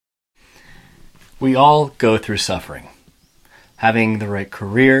We all go through suffering. Having the right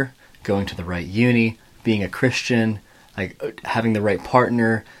career, going to the right uni, being a Christian, having the right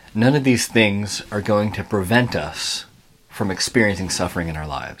partner, none of these things are going to prevent us from experiencing suffering in our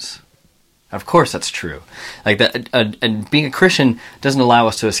lives. Of course that's true. And being a Christian doesn't allow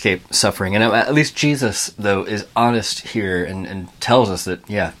us to escape suffering. And at least Jesus, though, is honest here and tells us that,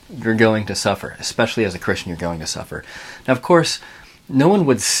 yeah, you're going to suffer. Especially as a Christian, you're going to suffer. Now, of course, no one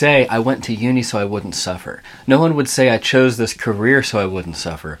would say, I went to uni so I wouldn't suffer. No one would say, I chose this career so I wouldn't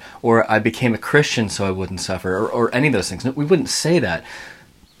suffer. Or I became a Christian so I wouldn't suffer. Or any of those things. No, we wouldn't say that.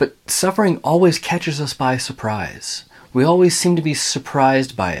 But suffering always catches us by surprise. We always seem to be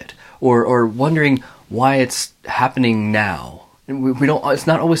surprised by it. Or wondering why it's happening now. We don't. It's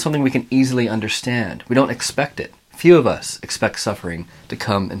not always something we can easily understand. We don't expect it. Few of us expect suffering to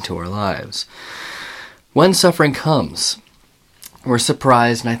come into our lives. When suffering comes, we're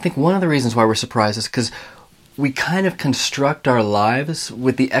surprised, and I think one of the reasons why we're surprised is because we kind of construct our lives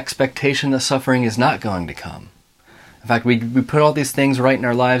with the expectation that suffering is not going to come. In fact, we put all these things right in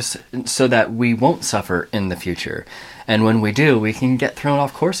our lives so that we won't suffer in the future. And when we do, we can get thrown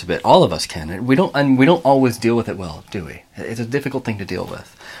off course a bit. All of us can. And we don't always deal with it well, do we? It's a difficult thing to deal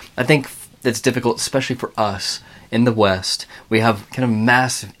with. I think it's difficult, especially for us in the West. We have kind of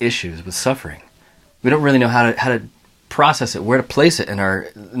massive issues with suffering. We don't really know how to process it, where to place it in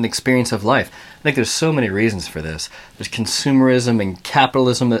the experience of life. I think there's so many reasons for this. There's consumerism and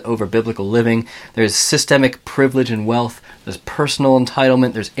capitalism over biblical living. There's systemic privilege and wealth. There's personal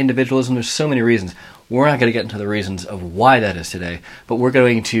entitlement. There's individualism. There's so many reasons. We're not going to get into the reasons of why that is today, but we're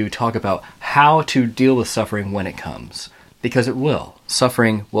going to talk about how to deal with suffering when it comes. Because it will.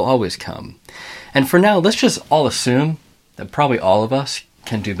 Suffering will always come. And for now, let's just all assume that probably all of us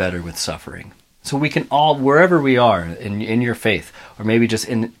can do better with suffering. So we can all, wherever we are in your faith, or maybe just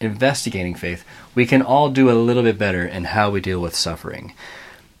in investigating faith, we can all do a little bit better in how we deal with suffering.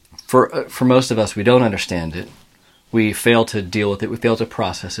 For most of us, we don't understand it. We fail to deal with it. We fail to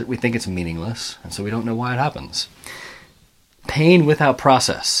process it. We think it's meaningless, and so we don't know why it happens. Pain without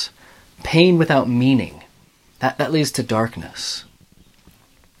process, pain without meaning, that leads to darkness.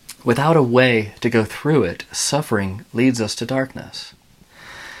 Without a way to go through it, suffering leads us to darkness.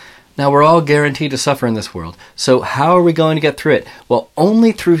 Now, we're all guaranteed to suffer in this world. So how are we going to get through it? Well,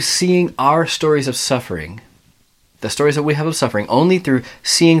 only through seeing our stories of suffering, the stories that we have of suffering, only through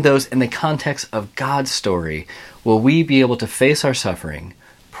seeing those in the context of God's story will we be able to face our suffering,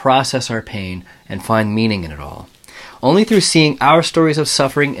 process our pain, and find meaning in it all. Only through seeing our stories of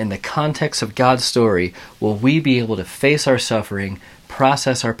suffering in the context of God's story will we be able to face our suffering,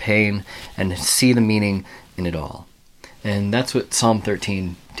 process our pain, and see the meaning in it all. And that's what Psalm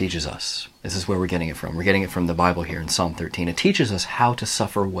 13 teaches us. This is where we're getting it from. We're getting it from the Bible here in Psalm 13. It teaches us how to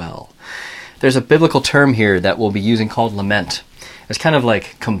suffer well. There's a biblical term here that we'll be using called lament. It's kind of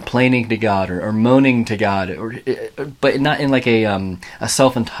like complaining to God or moaning to God, but not in like a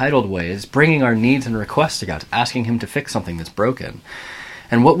self-entitled way. It's bringing our needs and requests to God, asking Him to fix something that's broken.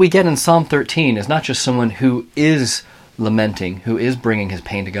 And what we get in Psalm 13 is not just someone who is lamenting, who is bringing his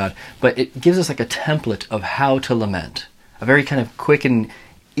pain to God, but it gives us like a template of how to lament. A very kind of quick and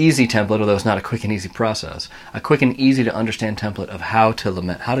easy template, although it's not a quick and easy process. A quick and easy to understand template of how to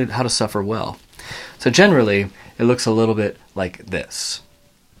lament, how to suffer well. So generally, it looks a little bit like this.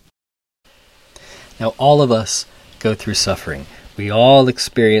 Now, all of us go through suffering. We all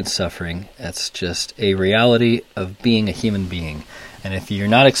experience suffering. That's just a reality of being a human being. And if you're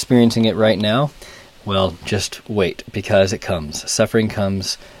not experiencing it right now, well, just wait, because it comes. Suffering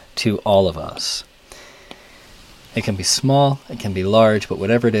comes to all of us. It can be small, it can be large, but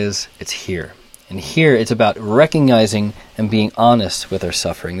whatever it is, it's here. And here it's about recognizing and being honest with our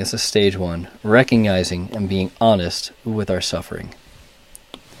suffering. This is stage 1, recognizing and being honest with our suffering.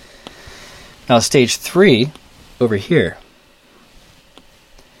 Now stage 3, over here,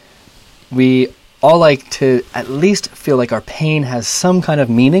 we all like to at least feel like our pain has some kind of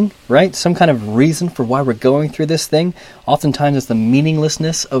meaning, right? Some kind of reason for why we're going through this thing. Oftentimes it's the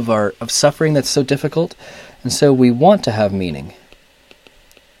meaninglessness of suffering that's so difficult. And so we want to have meaning.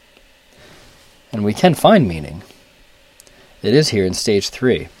 And we can find meaning. It is here in stage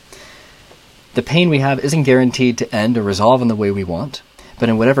 3. The pain we have isn't guaranteed to end or resolve in the way we want, but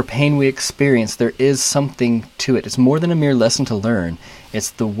in whatever pain we experience, there is something to it. It's more than a mere lesson to learn.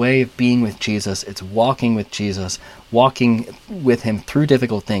 It's the way of being with Jesus. It's walking with Jesus, walking with Him through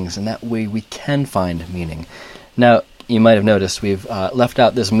difficult things, and that way we can find meaning. Now, you might have noticed we've left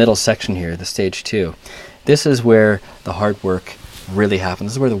out this middle section here, the stage 2. This is where the hard work really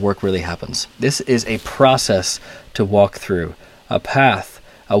happens. This is where the work really happens. This is a process to walk through, a path,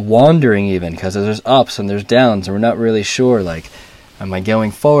 wandering even, because there's ups and there's downs, and we're not really sure, like, am I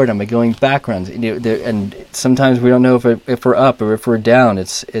going forward, am I going backwards? And sometimes we don't know if we're up or if we're down.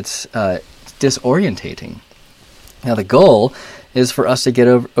 It's disorientating. Now the goal is for us to get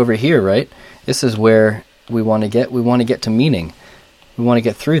over here, right? This is where we want to get. We want to get to meaning. We want to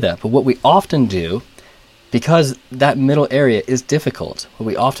get through that. But what we often do, because that middle area is difficult, what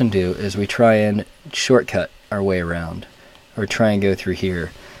we often do is we try and shortcut our way around, or try and go through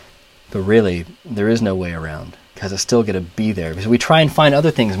here. But really, there is no way around, because it's still going to be there. Because we try and find other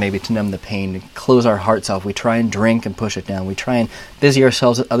things maybe to numb the pain, to close our hearts off. We try and drink and push it down. We try and busy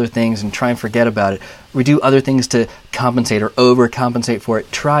ourselves with other things and try and forget about it. We do other things to compensate or overcompensate for it.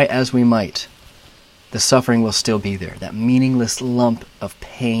 Try as we might, the suffering will still be there. That meaningless lump of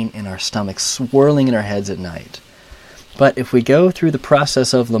pain in our stomachs, swirling in our heads at night. But if we go through the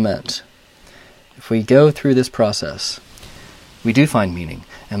process of lament, if we go through this process, we do find meaning.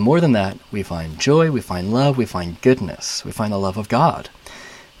 And more than that, we find joy, we find love, we find goodness. We find the love of God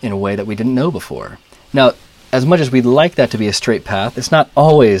in a way that we didn't know before. Now, as much as we'd like that to be a straight path, it's not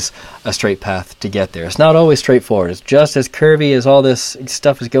always a straight path to get there. It's not always straightforward. It's just as curvy as all this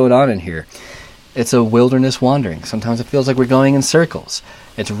stuff is going on in here. It's a wilderness wandering. Sometimes it feels like we're going in circles.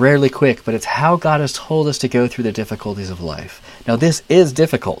 It's rarely quick, but it's how God has told us to go through the difficulties of life. Now, this is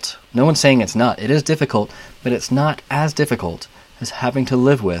difficult. No one's saying it's not. It is difficult, but it's not as difficult as having to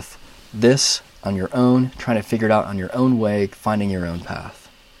live with this on your own, trying to figure it out on your own way, finding your own path.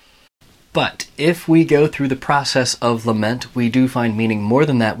 But if we go through the process of lament, we do find meaning. More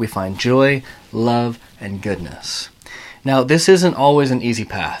than that, we find joy, love, and goodness. Now, this isn't always an easy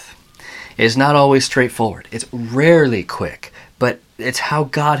path. It's not always straightforward. It's rarely quick, but it's how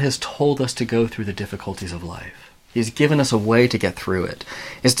God has told us to go through the difficulties of life. He's given us a way to get through it.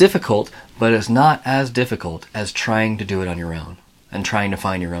 It's difficult, but it's not as difficult as trying to do it on your own and trying to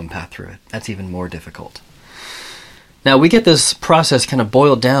find your own path through it. That's even more difficult. Now, we get this process kind of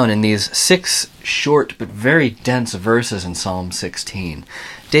boiled down in these 6 short but very dense verses in Psalm 16.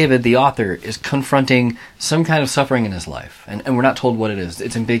 David, the author, is confronting some kind of suffering in his life, and we're not told what it is.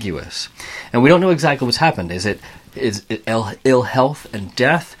 It's ambiguous. And we don't know exactly what's happened. Is it ill health and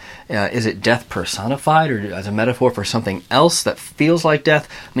death? Is it death personified, or as a metaphor for something else that feels like death?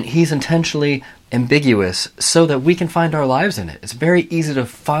 I mean, he's intentionally ambiguous so that we can find our lives in it. It's very easy to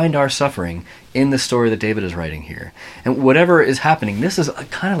find our suffering in the story that David is writing here. And whatever is happening, this is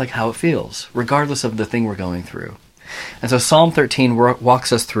kind of like how it feels, regardless of the thing we're going through. And so Psalm 13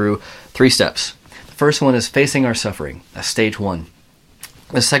 walks us through 3 steps. The first one is facing our suffering. That's stage 1.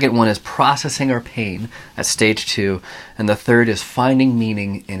 The second one is processing our pain at stage 2. And the third is finding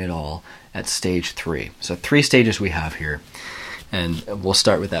meaning in it all at stage 3. So 3 stages we have here. And we'll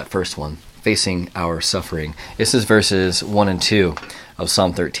start with that first one, facing our suffering. This is verses 1 and 2 of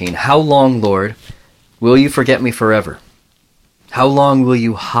Psalm 13. How long, Lord, will you forget me forever? How long will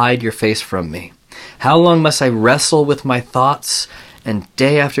you hide your face from me? How long must I wrestle with my thoughts and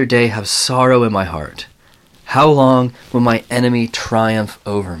day after day have sorrow in my heart? How long will my enemy triumph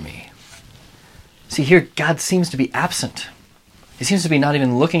over me? See, here God seems to be absent. He seems to be not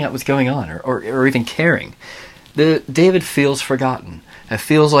even looking at what's going on or even caring. David feels forgotten. It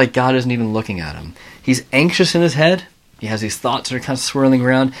feels like God isn't even looking at him. He's anxious in his head. He has these thoughts that are kind of swirling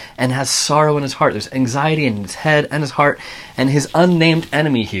around and has sorrow in his heart. There's anxiety in his head and his heart. And his unnamed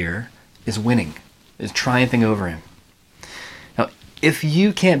enemy here is winning, is triumphing over him. Now, if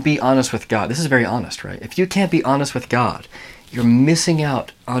you can't be honest with God, this is very honest, right? If you can't be honest with God, you're missing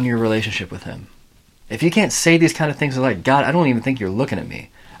out on your relationship with him. If you can't say these kind of things like, God, I don't even think you're looking at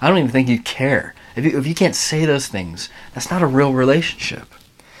me. I don't even think you care. If you can't say those things, that's not a real relationship.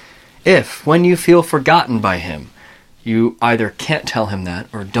 If, when you feel forgotten by him, you either can't tell him that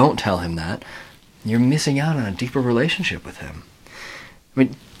or don't tell him that, you're missing out on a deeper relationship with him. I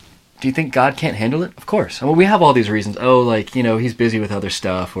mean, do you think God can't handle it? Of course. Well, we have all these reasons. Oh, he's busy with other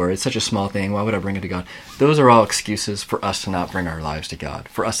stuff, or it's such a small thing. Why would I bring it to God? Those are all excuses for us to not bring our lives to God,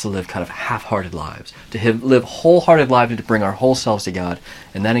 for us to live kind of half-hearted lives, to live wholehearted lives and to bring our whole selves to God.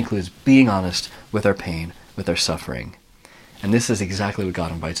 And that includes being honest with our pain, with our suffering. And this is exactly what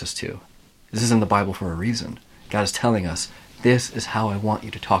God invites us to. This is in the Bible for a reason. God is telling us, this is how I want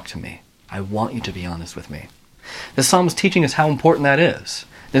you to talk to me. I want you to be honest with me. The Psalm is teaching us how important that is.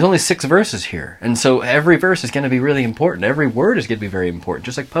 There's only 6 verses here, and so every verse is going to be really important. Every word is going to be very important,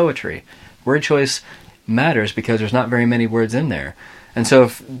 just like poetry. Word choice matters because there's not very many words in there. And so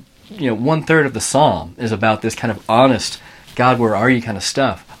if 1/3 of the Psalm is about this kind of honest, God, where are you kind of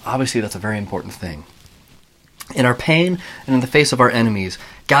stuff, obviously that's a very important thing. In our pain and in the face of our enemies,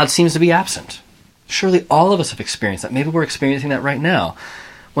 God seems to be absent. Surely all of us have experienced that. Maybe we're experiencing that right now.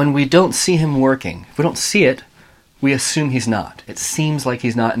 when we don't see him working, if we don't see it, we assume he's not. It seems like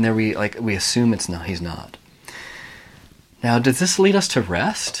he's not, and then we assume it's not. He's not. Now, does this lead us to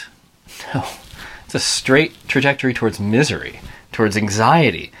rest? No. It's a straight trajectory towards misery, towards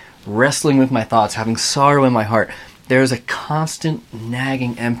anxiety, wrestling with my thoughts, having sorrow in my heart. There is a constant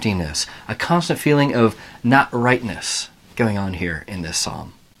nagging emptiness, a constant feeling of not rightness going on here in this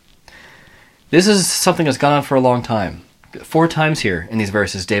psalm. This is something that's gone on for a long time. 4 times here in these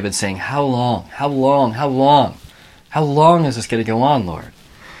verses, David's saying, how long? How long? How long? How long is this going to go on, Lord?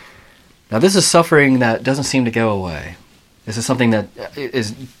 Now, this is suffering that doesn't seem to go away. This is something that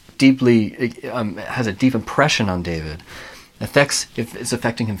is deeply, has a deep impression on David. It's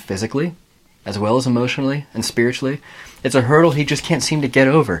affecting him physically, as well as emotionally and spiritually. It's a hurdle he just can't seem to get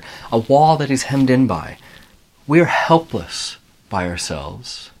over, a wall that he's hemmed in by. We are helpless by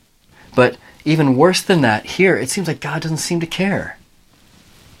ourselves. But even worse than that, here, it seems like God doesn't seem to care.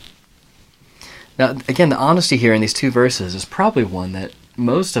 Now, again, the honesty here in these 2 verses is probably one that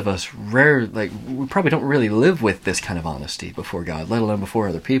most of us we probably don't really live with this kind of honesty before God, let alone before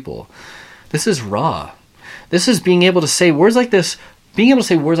other people. This is raw. This is being able to say words like this. Being able to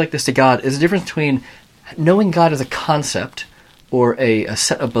say words like this to God is the difference between knowing God as a concept or a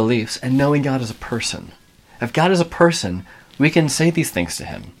set of beliefs and knowing God as a person. If God is a person, we can say these things to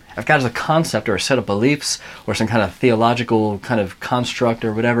him. If God is a concept or a set of beliefs or some kind of theological kind of construct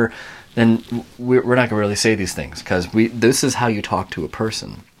or whatever, then we're not going to really say these things, because this is how you talk to a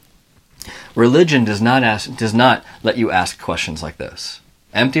person. Religion does not let you ask questions like this.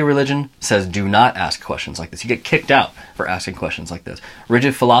 Empty religion says do not ask questions like this. You get kicked out for asking questions like this.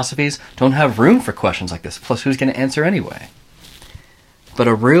 Rigid philosophies don't have room for questions like this. Plus, who's going to answer anyway? But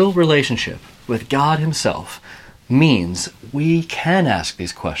a real relationship with God himself means we can ask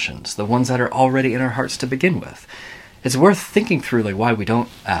these questions, the ones that are already in our hearts to begin with. It's worth thinking through why we don't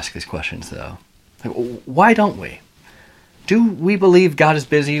ask these questions, though. Why don't we? Do we believe God is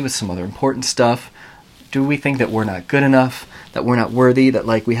busy with some other important stuff? Do we think that we're not good enough, that we're not worthy,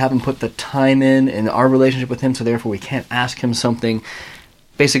 that we haven't put the time in our relationship with him, so therefore we can't ask him something?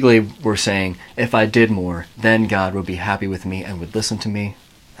 Basically, we're saying, if I did more, then God would be happy with me and would listen to me.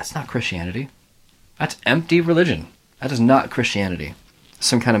 That's not Christianity. That's empty religion. That is not Christianity. It's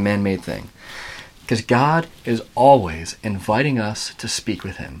some kind of man-made thing. Because God is always inviting us to speak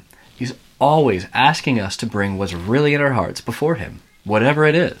with him. He's always asking us to bring what's really in our hearts before him, whatever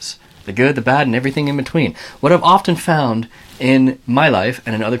it is, the good, the bad, and everything in between. What I've often found in my life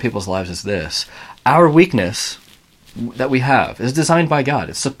and in other people's lives is this. Our weakness that we have is designed by God.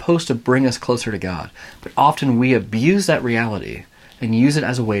 It's supposed to bring us closer to God. But often we abuse that reality and use it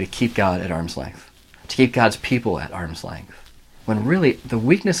as a way to keep God at arm's length, to keep God's people at arm's length. When really the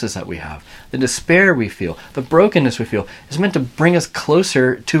weaknesses that we have, the despair we feel, the brokenness we feel, is meant to bring us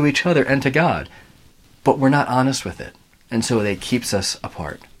closer to each other and to God. But we're not honest with it, and so it keeps us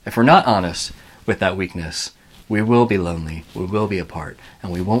apart. If we're not honest with that weakness, we will be lonely, we will be apart,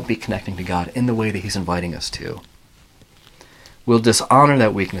 and we won't be connecting to God in the way that he's inviting us to. We'll dishonor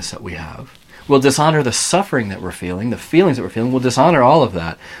that weakness that we have. We'll dishonor the suffering that we're feeling, the feelings that we're feeling. We'll dishonor all of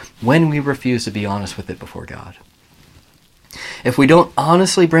that when we refuse to be honest with it before God. If we don't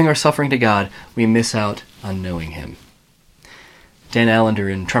honestly bring our suffering to God, we miss out on knowing him. Dan Allender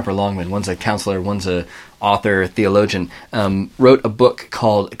and Tremper Longman, one's a counselor, one's a author, a theologian, wrote a book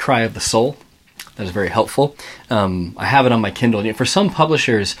called Cry of the Soul. That is very helpful. I have it on my Kindle. For some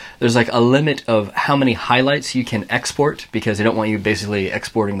publishers, there's a limit of how many highlights you can export, because they don't want you basically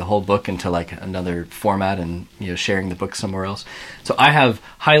exporting the whole book into another format and sharing the book somewhere else. So I have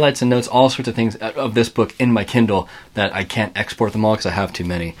highlights and notes, all sorts of things of this book in my Kindle that I can't export them all because I have too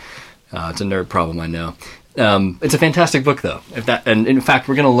many. It's a nerd problem, I know. It's a fantastic book, though. And in fact,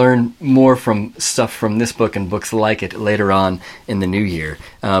 we're going to learn more from stuff from this book and books like it later on in the new year.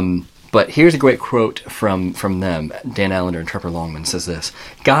 But here's a great quote from them. Dan Allender and Tremper Longman says this: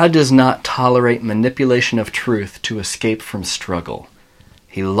 God does not tolerate manipulation of truth to escape from struggle.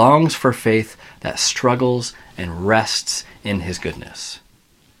 He longs for faith that struggles and rests in his goodness.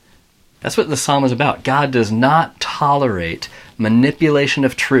 That's what the psalm is about. God does not tolerate manipulation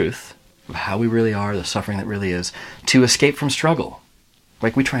of truth, of how we really are, the suffering that really is, to escape from struggle.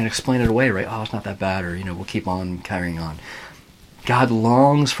 We try and explain it away, right? Oh, it's not that bad, or, we'll keep on carrying on. God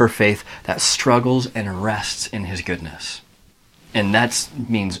longs for faith that struggles and rests in his goodness. And that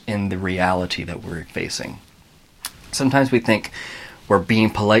means in the reality that we're facing. Sometimes we think we're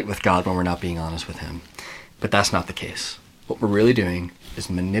being polite with God when we're not being honest with him. But that's not the case. What we're really doing is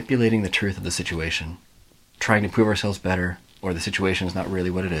manipulating the truth of the situation, trying to prove ourselves better, or the situation is not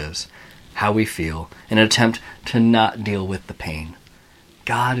really what it is, how we feel, in an attempt to not deal with the pain.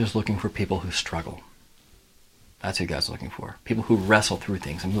 God is looking for people who struggle. That's who God's looking for. People who wrestle through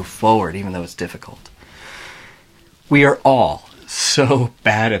things and move forward even though it's difficult. We are all so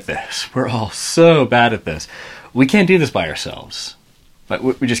bad at this. We're all so bad at this. We can't do this by ourselves. But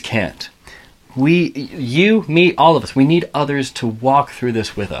we just can't. You, me, all of us, we need others to walk through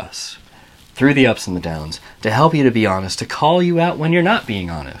this with us, through the ups and the downs, to help you to be honest, to call you out when you're not being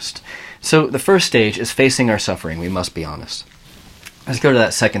honest. So the first stage is facing our suffering. We must be honest. Let's go to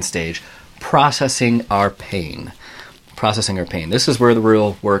that second stage, processing our pain. Processing our pain. This is where the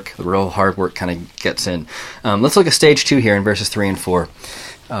real work, the real hard work kind of gets in. Let's look at stage 2 here in verses 3 and 4.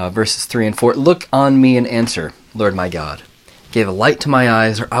 Verses 3 and 4. Look on me and answer, Lord my God. Give a light to my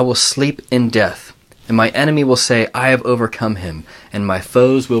eyes, or I will sleep in death. And my enemy will say, I have overcome him, and my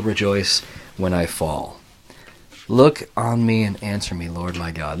foes will rejoice when I fall. Look on me and answer me, Lord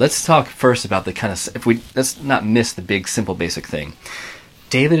my God. Let's talk first about the kind of, let's not miss the big, simple, basic thing.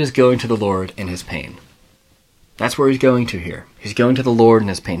 David is going to the Lord in his pain. That's where he's going to here. He's going to the Lord in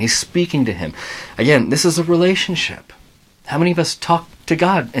his pain. He's speaking to him. Again, this is a relationship. How many of us talk to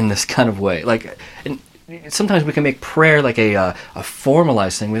God in this kind of way? Sometimes we can make prayer like a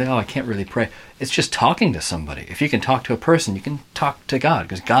formalized thing. We think, I can't really pray. It's just talking to somebody. If you can talk to a person, you can talk to God,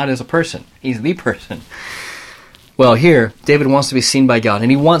 because God is a person. He's the person. Well, here, David wants to be seen by God,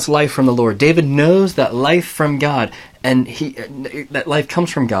 and he wants life from the Lord. David knows that life from God, and that life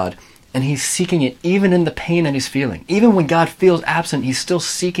comes from God, and he's seeking it even in the pain that he's feeling. Even when God feels absent, he's still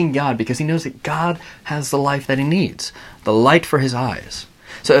seeking God, because he knows that God has the life that he needs, the light for his eyes.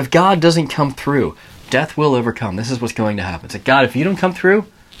 So if God doesn't come through, death will overcome. This is what's going to happen. So God, if you don't come through,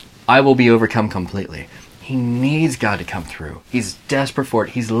 I will be overcome completely. He needs God to come through. He's desperate for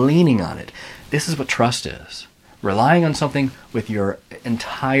it. He's leaning on it. This is what trust is. Relying on something with your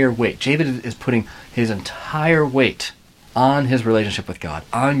entire weight. David is putting his entire weight on his relationship with God,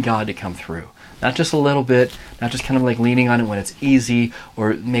 on God to come through. Not just a little bit, not just kind of like leaning on it when it's easy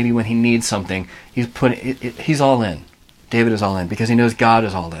or maybe when he needs something. He's all in. David is all in because he knows God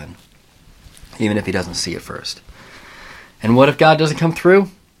is all in, even if he doesn't see it first. And what if God doesn't come through?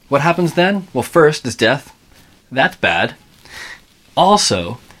 What happens then? Well, first is death. That's bad.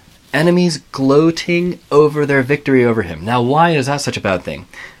 Also, enemies gloating over their victory over him. Now, why is that such a bad thing?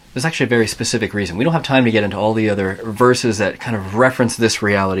 There's actually a very specific reason. We don't have time to get into all the other verses that kind of reference this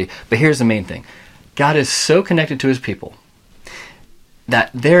reality, but here's the main thing. God is so connected to his people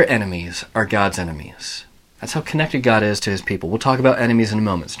that their enemies are God's enemies. That's how connected God is to his people. We'll talk about enemies in a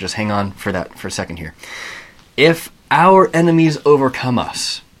moment, so just hang on for that for a second here. If our enemies overcome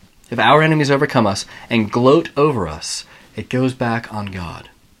us, and gloat over us, it goes back on God.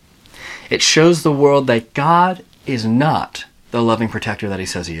 It shows the world that God is not the loving protector that he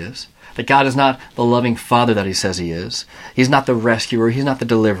says he is. That God is not the loving father that he says he is. He's not the rescuer. He's not the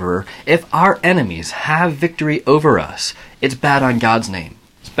deliverer. If our enemies have victory over us, it's bad on God's name.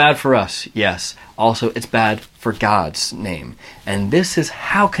 It's bad for us, yes. Also, it's bad for God's name. And this is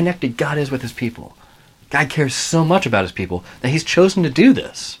how connected God is with his people. God cares so much about his people that he's chosen to do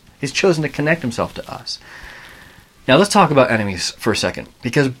this. He's chosen to connect himself to us. Now let's talk about enemies for a second,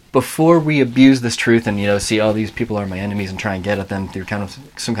 because before we abuse this truth and see, these people are my enemies and try and get at them through kind of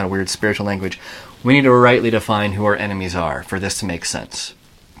some kind of weird spiritual language, we need to rightly define who our enemies are for this to make sense.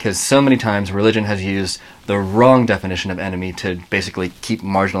 Because so many times religion has used the wrong definition of enemy to basically keep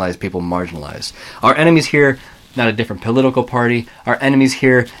marginalized people marginalized. Our enemies here, not a different political party. Our enemies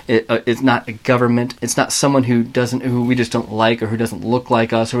here, it's not a government. It's not someone who we just don't like or who doesn't look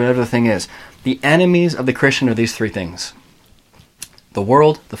like us or whatever the thing is. The enemies of the Christian are these three things: the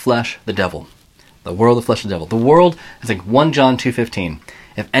world, the flesh, the devil. The world, the flesh, the devil. The world is like 1 John 2:15.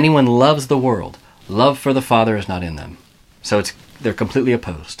 If anyone loves the world, love for the Father is not in them. So they're completely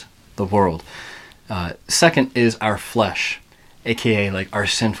opposed. The world. Second is our flesh, aka like our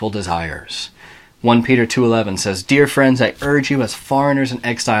sinful desires. 1 Peter 2:11 says, "Dear friends, I urge you as foreigners and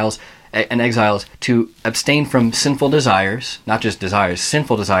exiles to abstain from sinful desires," not just desires,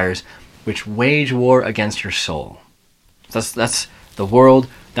 sinful desires, "which wage war against your soul." That's the world,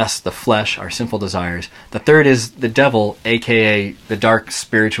 that's the flesh, our sinful desires. The third is the devil, aka the dark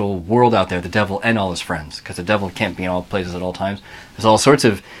spiritual world out there, the devil and all his friends, because the devil can't be in all places at all times. There's all sorts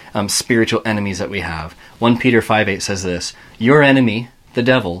of spiritual enemies that we have. 1 Peter 5:8 says this, "Your enemy, the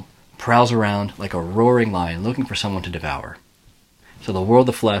devil, prowls around like a roaring lion looking for someone to devour." So the world,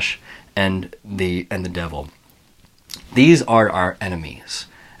 the flesh, and the devil. These are our enemies.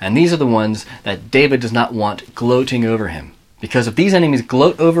 And these are the ones that David does not want gloating over him. Because if these enemies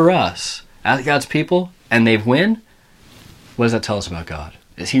gloat over us as God's people and they win, what does that tell us about God?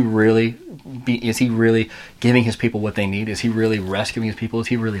 Is he really giving his people what they need? Is he really rescuing his people? Is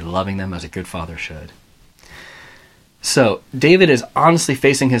he really loving them as a good father should? So David is honestly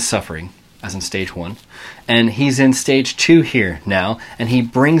facing his suffering, as in stage 1, and he's in stage 2 here now, and he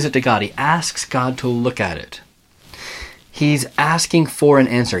brings it to God. He asks God to look at it. He's asking for an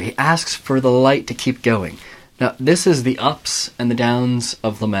answer. He asks for the light to keep going. Now, this is the ups and the downs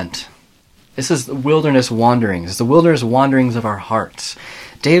of lament. This is the wilderness wanderings. It's the wilderness wanderings of our hearts.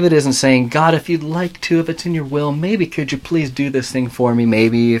 David isn't saying, God, if you'd like to, if it's in your will, maybe could you please do this thing for me?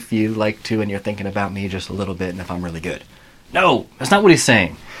 Maybe if you'd like to and you're thinking about me just a little bit and if I'm really good. No, that's not what he's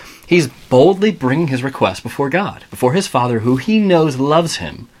saying. He's boldly bringing his request before God, before his Father, who he knows loves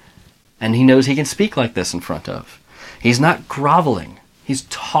him, and he knows he can speak like this in front of. He's not groveling. He's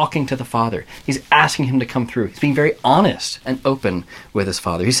talking to the Father. He's asking him to come through. He's being very honest and open with his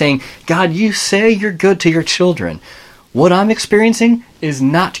Father. He's saying, God, you say you're good to your children. What I'm experiencing is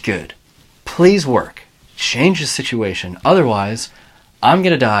not good. Please work. Change the situation. Otherwise, I'm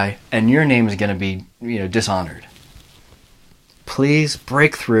going to die and your name is going to be, dishonored. Please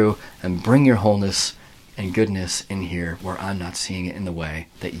break through and bring your wholeness and goodness in here where I'm not seeing it in the way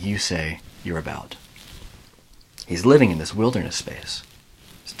that you say you're about. He's living in this wilderness space.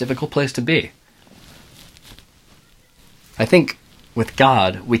 It's a difficult place to be. I think with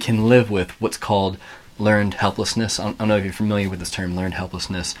God, we can live with what's called learned helplessness. I don't know if you're familiar with this term, learned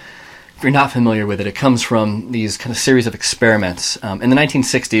helplessness. If you're not familiar with it, it comes from these kind of series of experiments. In the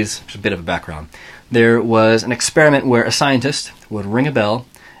 1960s, which is a bit of a background, there was an experiment where a scientist would ring a bell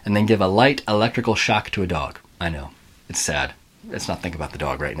and then give a light electrical shock to a dog. I know, it's sad. Let's not think about the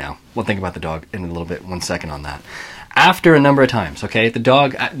dog right now. We'll think about the dog in a little bit, 1 second on that. After a number of times, okay, the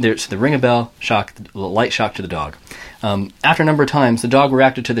dog, there's the ring a bell shock, the light shock to the dog. After a number of times, the dog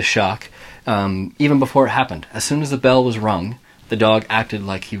reacted to the shock even before it happened. As soon as the bell was rung, the dog acted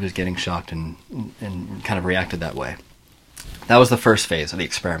like he was getting shocked and kind of reacted that way. That was the first phase of the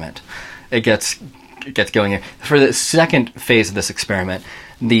experiment. It gets going here. For the second phase of this experiment,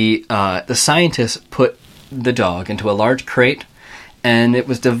 the scientists put the dog into a large crate, and it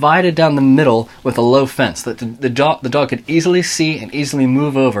was divided down the middle with a low fence that the dog could easily see and easily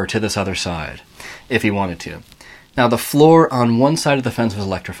move over to this other side if he wanted to. Now, the floor on one side of the fence was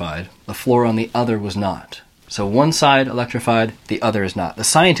electrified. The floor on the other was not. So one side electrified, the other is not. The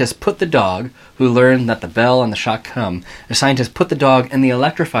scientists put the dog, who learned that the bell and the shock come, the scientists put the dog in the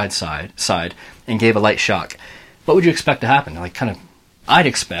electrified side and gave a light shock. What would you expect to happen? I'd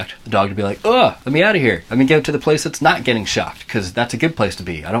expect the dog to be like, oh, let me out of here. Let me go to the place that's not getting shocked, because that's a good place to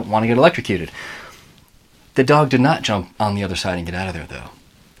be. I don't want to get electrocuted. The dog did not jump on the other side and get out of there, though.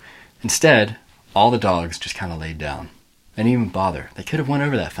 Instead, all the dogs just kind of laid down. They didn't even bother. They could have went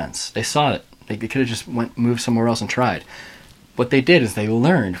over that fence. They saw it. They could have just moved somewhere else and tried. What they did is they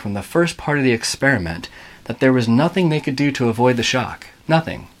learned from the first part of the experiment that there was nothing they could do to avoid the shock.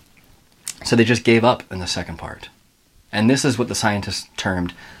 Nothing. So they just gave up in the second part. And this is what the scientists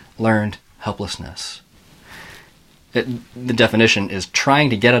termed learned helplessness. The definition is trying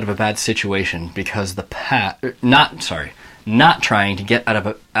to get out of a bad situation because not trying to get out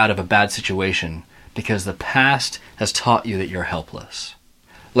of a bad situation because the past has taught you that you're helpless.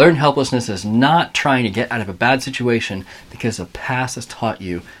 Learned helplessness is not trying to get out of a bad situation because the past has taught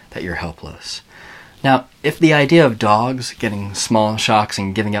you that you're helpless. Now, if the idea of dogs getting small shocks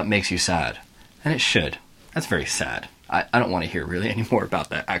and giving up makes you sad, and it should, that's very sad. I don't want to hear really any more about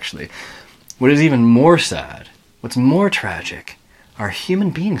that, actually. What is even more sad, what's more tragic, are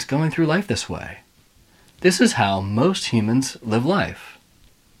human beings going through life this way. This is how most humans live life.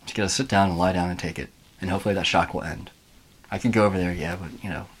 You gotta sit down and lie down and take it, and hopefully that shock will end. I could go over there, yeah,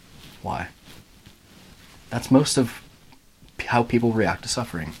 but, why? That's most of how people react to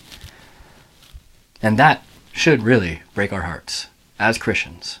suffering. And that should really break our hearts, as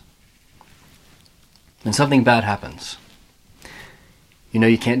Christians. When something bad happens,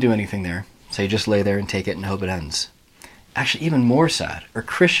 you can't do anything there, so you just lay there and take it and hope it ends. Actually, even more sad are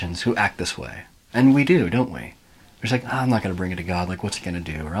Christians who act this way. And we do, don't we? There's I'm not going to bring it to God, what's he going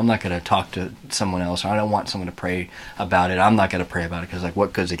to do? Or I'm not going to talk to someone else, or I don't want someone to pray about it. I'm not going to pray about it because,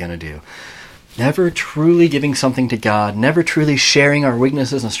 what good's it going to do? Never truly giving something to God, never truly sharing our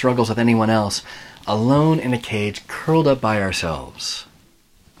weaknesses and struggles with anyone else, alone in a cage, curled up by ourselves.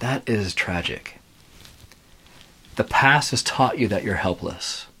 That is tragic. The past has taught you that you're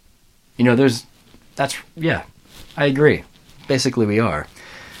helpless. I agree. Basically, we are.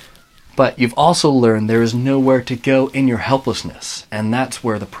 But you've also learned there is nowhere to go in your helplessness, and that's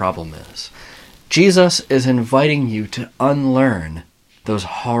where the problem is. Jesus is inviting you to unlearn those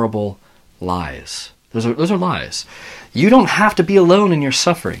horrible lies Those are lies. You don't have to be alone in your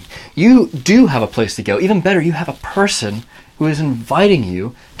suffering. You do have a place to go. Even better, you have a person who is inviting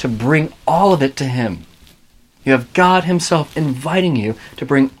you to bring all of it to him. You have God himself inviting you to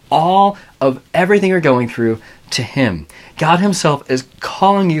bring all of everything you're going through to him. God himself is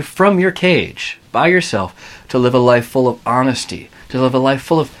calling you from your cage by yourself to live a life full of honesty, to live a life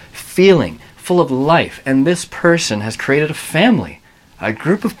full of feeling, full of life. And this person has created a family, a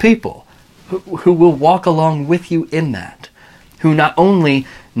group of people who will walk along with you in that, who not only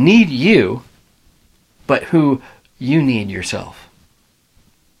need you, but who you need yourself.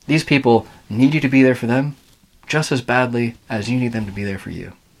 These people need you to be there for them just as badly as you need them to be there for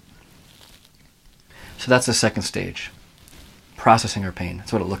you. So that's the second stage, processing our pain.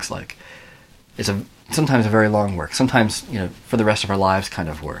 That's what it looks like. It's sometimes a very long work, sometimes, for the rest of our lives kind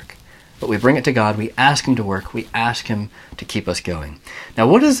of work. But we bring it to God, we ask him to work, we ask him to keep us going. Now,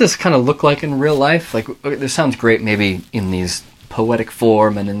 what does this kind of look like in real life? Like, this sounds great maybe in these poetic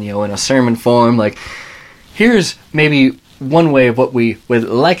form and in a sermon form. Like, here's maybe one way of what we would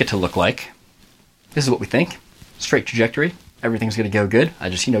like it to look like. This is what we think. Straight trajectory. Everything's going to go good. I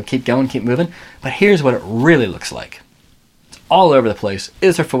just, keep going, keep moving. But here's what it really looks like. It's all over the place.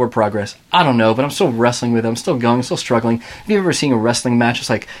 Is there forward progress? I don't know, but I'm still wrestling with it. I'm still going, still struggling. Have you ever seen a wrestling match? It's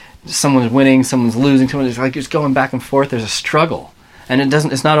like someone's winning, someone's losing, someone's like just going back and forth. There's a struggle. And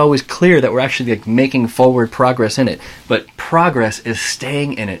it's not always clear that we're actually like making forward progress in it. But progress is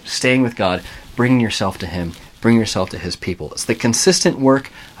staying in it, staying with God, bringing yourself to him, bringing yourself to his people. It's the consistent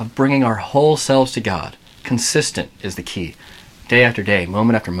work of bringing our whole selves to God. Consistent is the key. Day after day,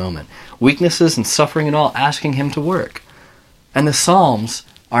 moment after moment. Weaknesses and suffering and all, asking him to work. And the Psalms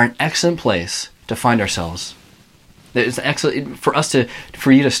are an excellent place to find ourselves. It's excellent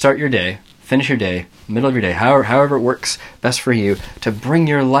for you to start your day, finish your day, middle of your day, however it works best for you, to bring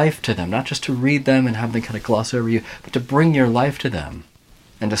your life to them, not just to read them and have them kind of gloss over you, but to bring your life to them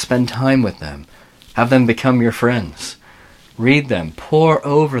and to spend time with them. Have them become your friends. Read them, pore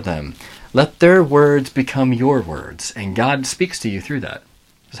over them. Let their words become your words, and God speaks to you through that.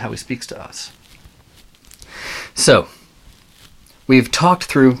 This is how he speaks to us. So, we've talked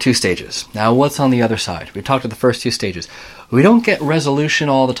through 2 stages. Now, what's on the other side? We've talked through the first 2 stages. We don't get resolution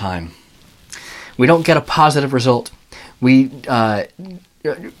all the time. We don't get a positive result. We get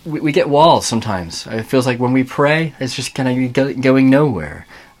walls sometimes. It feels like when we pray, it's just kind of going nowhere.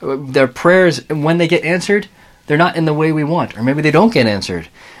 Their prayers, when they get answered, they're not in the way we want, or maybe they don't get answered.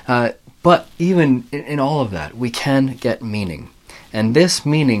 But even in all of that, we can get meaning. And this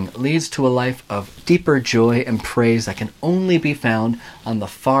meaning leads to a life of deeper joy and praise that can only be found on the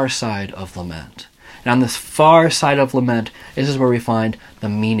far side of lament. And on this far side of lament, this is where we find the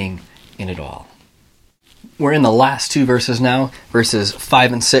meaning in it all. We're in the last 2 verses now, verses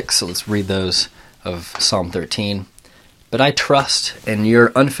 5 and 6, so let's read those of Psalm 13. But I trust in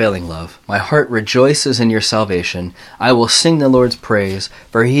your unfailing love. My heart rejoices in your salvation. I will sing the Lord's praise,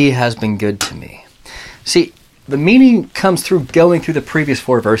 for he has been good to me. See, the meaning comes through going through the previous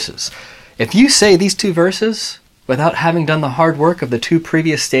 4 verses. If you say these 2 verses without having done the hard work of the 2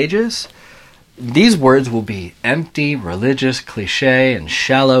 previous stages, these words will be empty, religious, cliche, and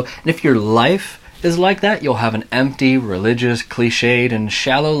shallow. And if your life is like that, you'll have an empty, religious, cliched, and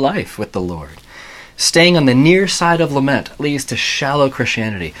shallow life with the Lord. Staying on the near side of lament leads to shallow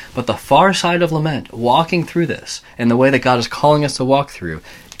Christianity, but the far side of lament, walking through this, and the way that God is calling us to walk through,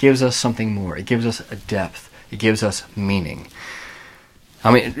 gives us something more. It gives us a depth. It gives us meaning.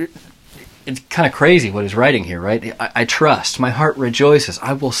 I mean, it's kind of crazy what he's writing here, right? I trust. My heart rejoices.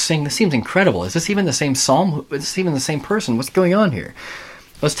 I will sing. This seems incredible. Is this even the same psalm? Is this even the same person? What's going on here?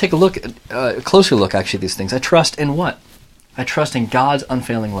 Let's take a closer look, actually, at these things. I trust in what? I trust in God's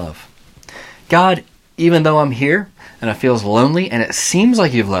unfailing love. God, even though I'm here and it feels lonely and it seems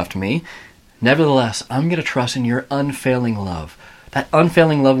like you've left me, nevertheless, I'm going to trust in your unfailing love. That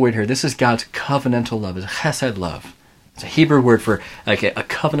unfailing love word here, this is God's covenantal love. It's a chesed love. It's a Hebrew word for like a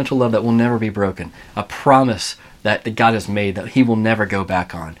covenantal love that will never be broken. A promise that God has made that he will never go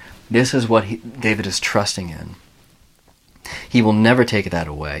back on. This is what David is trusting in. He will never take that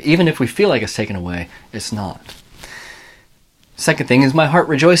away. Even if we feel like it's taken away, it's not. Second thing is my heart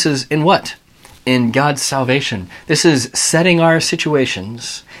rejoices in what? In God's salvation. This is setting our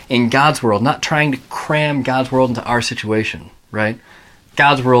situations in God's world, not trying to cram God's world into our situation, right?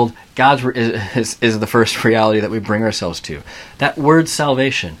 God's world is the first reality that we bring ourselves to. That word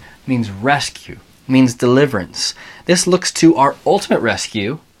salvation means rescue, means deliverance. This looks to our ultimate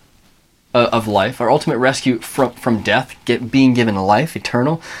rescue of life, our ultimate rescue from death, being given life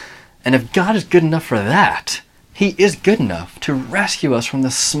eternal. And if God is good enough for that, He is good enough to rescue us from the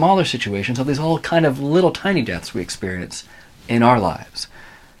smaller situations of these all kind of little tiny deaths we experience in our lives.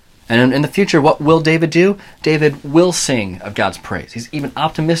 And in the future, what will David do? David will sing of God's praise. He's even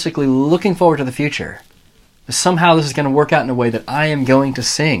optimistically looking forward to the future. Somehow this is going to work out in a way that I am going to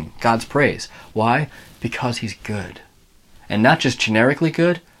sing God's praise. Why? Because he's good. And not just generically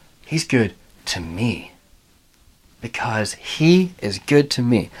good, he's good to me. Because he is good to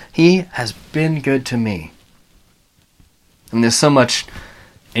me. He has been good to me. And there's so much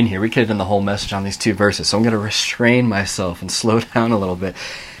in here. We could have done the whole message on these 2 verses, so I'm going to restrain myself and slow down a little bit.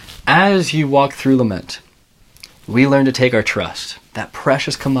 As you walk through lament, we learn to take our trust, that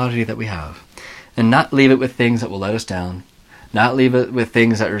precious commodity that we have, and not leave it with things that will let us down, not leave it with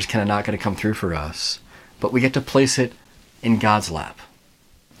things that are just kind of not going to come through for us, but we get to place it in God's lap.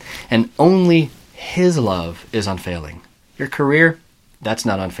 And only his love is unfailing. Your career, that's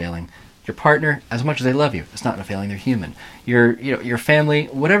not unfailing. Your partner, as much as they love you, it's not unfailing. They're human. Your family,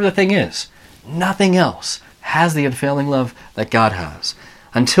 whatever the thing is, nothing else has the unfailing love that God has.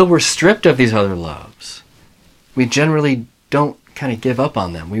 Until we're stripped of these other loves, we generally don't kind of give up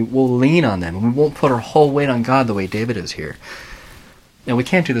on them. We will lean on them, and we won't put our whole weight on God the way David is here. Now, we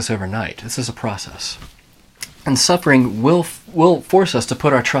can't do this overnight. This is a process. And suffering will force us to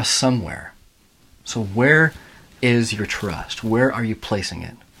put our trust somewhere. So where is your trust? Where are you placing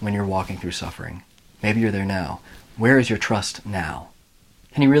it when you're walking through suffering? Maybe you're there now. Where is your trust now?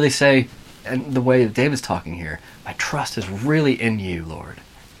 Can you really say, and the way that David's talking here, my trust is really in you, Lord.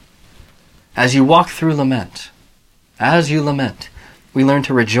 As you walk through lament, as you lament, we learn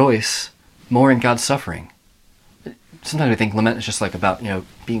to rejoice more in God's suffering. Sometimes we think lament is just like about,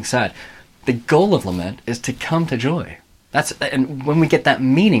 being sad. The goal of lament is to come to joy. And when we get that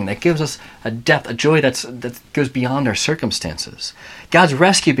meaning, that gives us a depth, a joy that goes beyond our circumstances. God's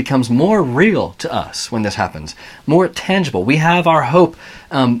rescue becomes more real to us when this happens, more tangible. We have our hope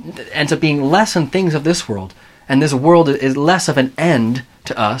ends up being less in things of this world, and this world is less of an end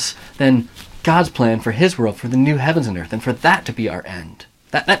to us than God's plan for his world, for the new heavens and earth, and for that to be our end.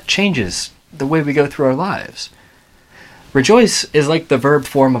 That changes the way we go through our lives. Rejoice is like the verb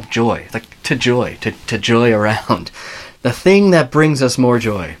form of joy, like to joy around. The thing that brings us more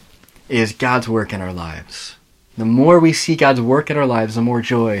joy is God's work in our lives. The more we see God's work in our lives, the more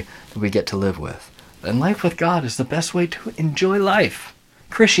joy that we get to live with. And life with God is the best way to enjoy life.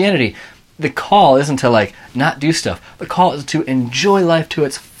 Christianity, the call isn't to not do stuff. The call is to enjoy life to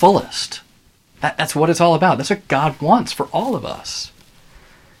its fullest. That's what it's all about. That's what God wants for all of us.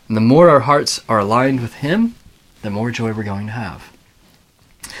 And the more our hearts are aligned with him, the more joy we're going to have.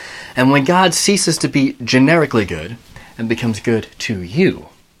 And when God ceases to be generically good and becomes good to you,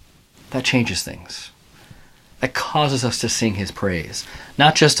 that changes things. That causes us to sing his praise.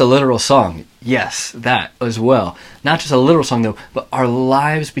 Not just a literal song. Yes, that as well. Not just a literal song though, but our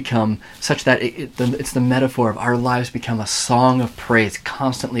lives become such that it's the metaphor of our lives become a song of praise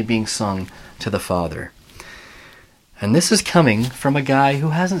constantly being sung to the Father. And this is coming from a guy who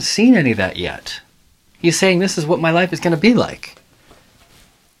hasn't seen any of that yet. He's saying this is what my life is going to be like.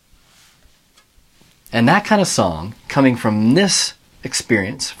 And that kind of song, coming from this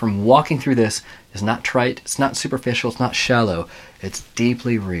experience, from walking through this, is not trite, it's not superficial, it's not shallow, it's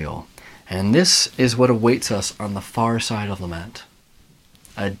deeply real. And this is what awaits us on the far side of lament.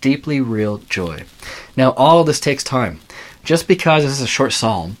 A deeply real joy. Now, all of this takes time. Just because this is a short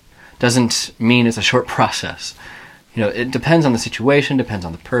psalm doesn't mean it's a short process. It depends on the situation, depends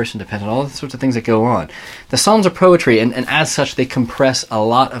on the person, depends on all the sorts of things that go on. The Psalms are poetry, and as such, they compress a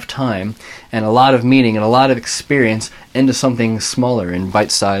lot of time and a lot of meaning and a lot of experience into something smaller and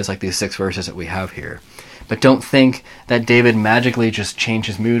bite-sized like these 6 verses that we have here. But don't think that David magically just changed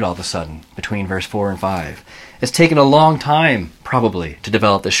his mood all of a sudden between verse 4 and 5. It's taken a long time, probably, to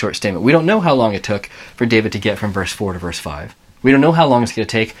develop this short statement. We don't know how long it took for David to get from verse 4 to verse 5. We don't know how long it's going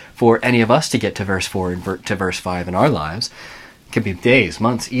to take for any of us to get to verse 4 and to verse 5 in our lives. It could be days,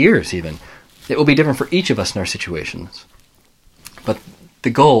 months, years even. It will be different for each of us in our situations. But the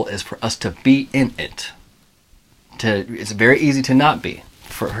goal is for us to be in it. It's very easy to not be.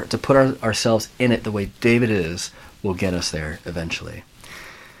 To put ourselves in it the way David is will get us there eventually.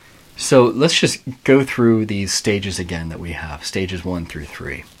 So let's just go through these stages again that we have, stages 1 through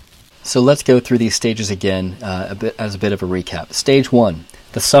 3. So let's go through these stages again as a bit of a recap. Stage 1,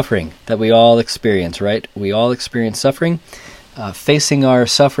 the suffering that we all experience, right? We all experience suffering. Facing our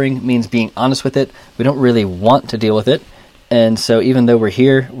suffering means being honest with it. We don't really want to deal with it. And so even though we're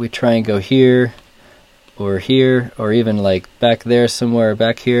here, we try and go here, or even back there somewhere,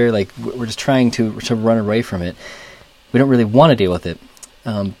 back here. We're just trying to run away from it. We don't really want to deal with it.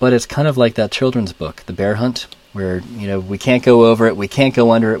 But it's kind of like that children's book, The Bear Hunt. where, we can't go over it, we can't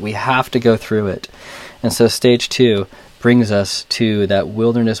go under it, we have to go through it. And so stage 2 brings us to that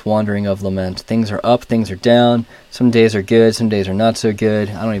wilderness wandering of lament. Things are up, things are down. Some days are good, some days are not so good.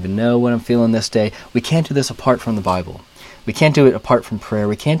 I don't even know what I'm feeling this day. We can't do this apart from the Bible. We can't do it apart from prayer.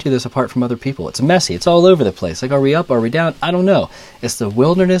 We can't do this apart from other people. It's messy. It's all over the place. Like, are we up? Are we down? I don't know. It's the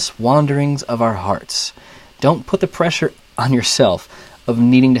wilderness wanderings of our hearts. Don't put the pressure on yourself of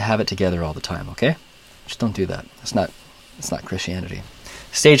needing to have it together all the time, okay? Just don't do that. It's not Christianity.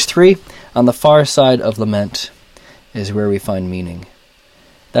 Stage 3, on the far side of lament, is where we find meaning.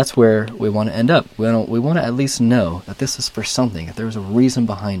 That's where we want to end up. We want to at least know that this is for something, that there's a reason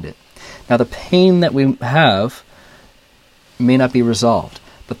behind it. Now, the pain that we have may not be resolved,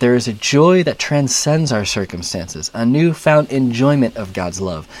 but there is a joy that transcends our circumstances, a newfound enjoyment of God's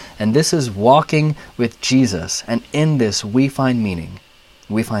love. And this is walking with Jesus, and in this we find meaning.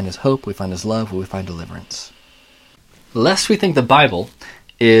 We find His hope, we find His love, we find deliverance. Lest we think the Bible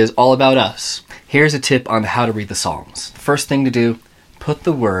is all about us, here's a tip on how to read the Psalms. The first thing to do, put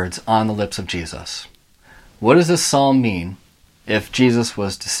the words on the lips of Jesus. What does this psalm mean if Jesus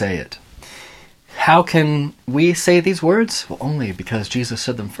was to say it? How can we say these words? Well, only because Jesus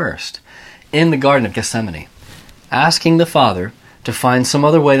said them first. In the Garden of Gethsemane, asking the Father to find some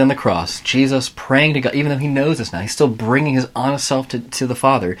other way than the cross, Jesus praying to God, even though He knows this now, He's still bringing His honest self to the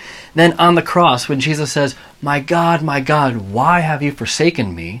Father. Then on the cross, when Jesus says, my God, why have you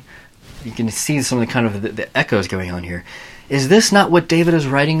forsaken me?" You can see some of the kind of the echoes going on here. Is this not what David is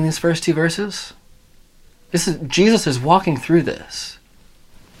writing in these first 2 verses? Jesus is walking through this.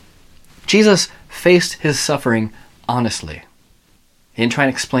 Jesus faced His suffering honestly. He didn't try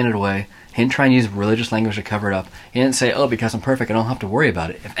and explain it away. He didn't try and use religious language to cover it up. He didn't say, oh, because I'm perfect, I don't have to worry about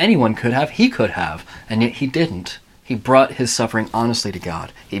it. If anyone could have, He could have. And yet He didn't. He brought His suffering honestly to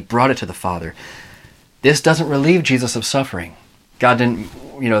God. He brought it to the Father. This doesn't relieve Jesus of suffering. God didn't,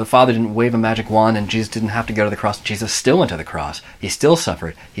 the Father didn't wave a magic wand and Jesus didn't have to go to the cross. Jesus still went to the cross. He still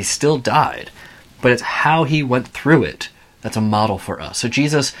suffered. He still died. But it's how He went through it that's a model for us. So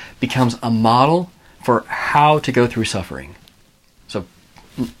Jesus becomes a model for how to go through suffering. So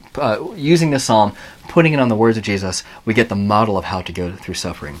using this psalm, putting it on the words of Jesus, we get the model of how to go through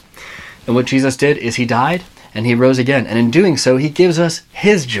suffering. And what Jesus did is He died and He rose again. And in doing so, He gives us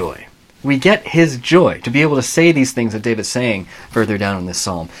His joy. We get His joy to be able to say these things that David's saying further down in this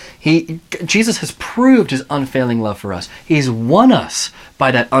psalm. Jesus has proved His unfailing love for us. He's won us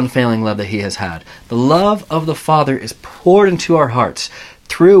by that unfailing love that He has had. The love of the Father is poured into our hearts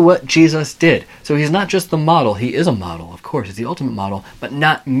through what Jesus did. So He's not just the model. He is a model, of course. He's the ultimate model, but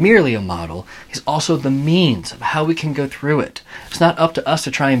not merely a model. He's also the means of how we can go through it. It's not up to us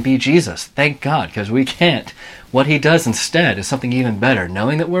to try and be Jesus. Thank God, because we can't. What He does instead is something even better.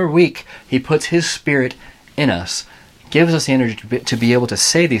 Knowing that we're weak, He puts His Spirit in us, gives us the energy to be able to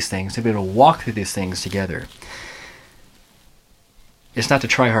say these things, to be able to walk through these things together. It's not to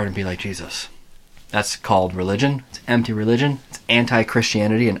try hard and be like Jesus. That's called religion. It's empty religion. It's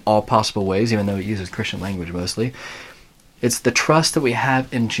anti-Christianity in all possible ways, even though it uses Christian language mostly. It's the trust that we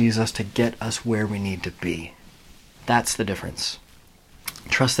have in Jesus to get us where we need to be. That's the difference.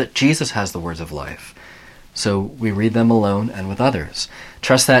 Trust that Jesus has the words of life, so we read them alone and with others.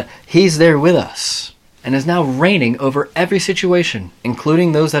 Trust that He's there with us and is now reigning over every situation,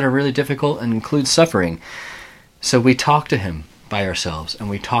 including those that are really difficult and include suffering. So we talk to Him by ourselves and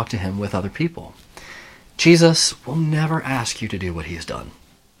we talk to Him with other people. Jesus will never ask you to do what He's done.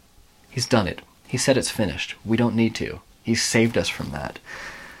 He's done it. He said it's finished. We don't need to. He saved us from that.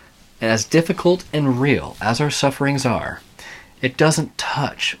 And as difficult and real as our sufferings are, it doesn't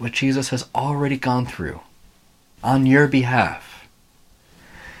touch what Jesus has already gone through on your behalf.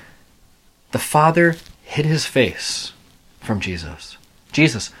 The Father hid His face from Jesus.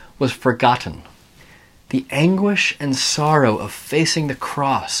 Jesus was forgotten. The anguish and sorrow of facing the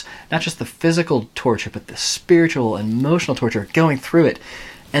cross, not just the physical torture, but the spiritual and emotional torture, going through it,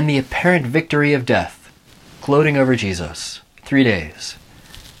 and the apparent victory of death, gloating over Jesus, 3 days.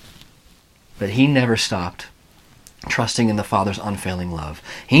 But He never stopped trusting in the Father's unfailing love.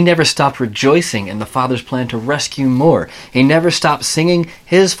 He never stopped rejoicing in the Father's plan to rescue more. He never stopped singing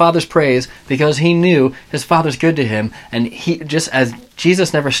His Father's praise because He knew His Father's good to Him. And He, just as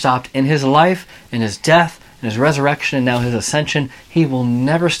Jesus never stopped in His life, in His death, in His resurrection, and now His ascension, He will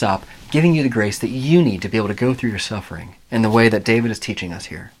never stop giving you the grace that you need to be able to go through your suffering in the way that David is teaching us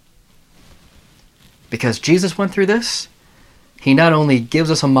here. Because Jesus went through this, He not only gives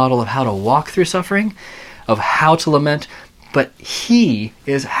us a model of how to walk through suffering, of how to lament, but He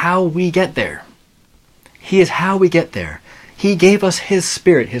is how we get there. He is how we get there. He gave us His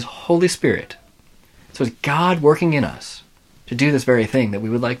Spirit, His Holy Spirit. So it's God working in us to do this very thing that we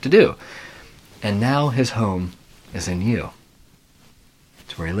would like to do. And now his home is in you.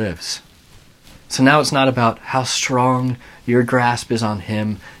 It's where he lives. So now it's not about how strong your grasp is on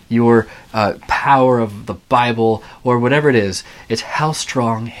him, your power of the Bible, or whatever it is. It's how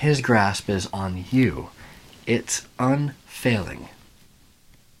strong his grasp is on you. It's unfailing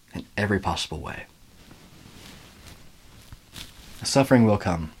in every possible way. Suffering will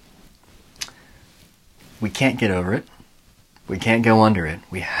come. We can't get over it. We can't go under it.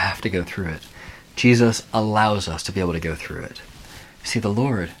 We have to go through it. Jesus allows us to be able to go through it. See, the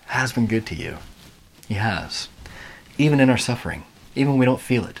Lord has been good to you. He has. Even in our suffering, even when we don't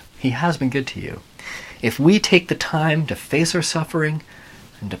feel it, he has been good to you. If we take the time to face our suffering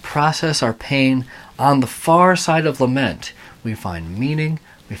and to process our pain, on the far side of lament, we find meaning,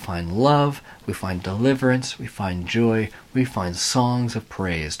 we find love, we find deliverance, we find joy, we find songs of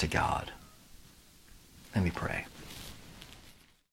praise to God. Let me pray.